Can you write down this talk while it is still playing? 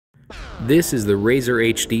This is the Razor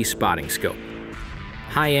HD spotting scope.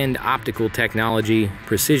 High-end optical technology,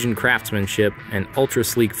 precision craftsmanship, and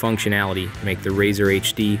ultra-sleek functionality make the Razor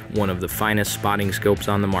HD one of the finest spotting scopes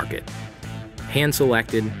on the market.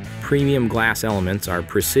 Hand-selected, premium glass elements are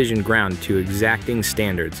precision ground to exacting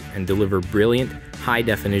standards and deliver brilliant,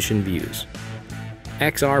 high-definition views.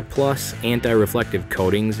 XR Plus anti-reflective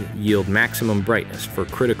coatings yield maximum brightness for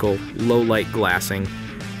critical, low-light glassing,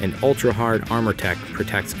 and ultra-hard ArmorTech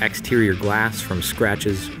protects exterior glass from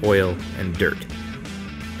scratches, oil, and dirt.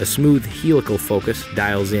 A smooth helical focus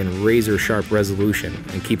dials in razor-sharp resolution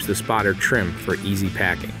and keeps the spotter trim for easy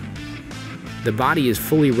packing. The body is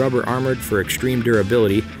fully rubber armored for extreme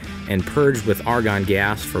durability and purged with argon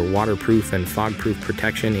gas for waterproof and fog-proof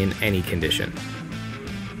protection in any condition.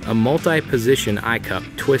 A multi-position eye cup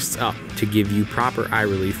twists up to give you proper eye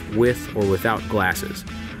relief with or without glasses.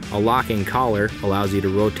 A locking collar allows you to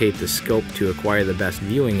rotate the scope to acquire the best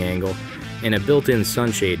viewing angle, and a built-in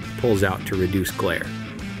sunshade pulls out to reduce glare.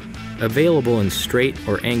 Available in straight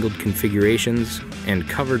or angled configurations and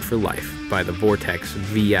covered for life by the Vortex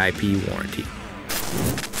VIP warranty.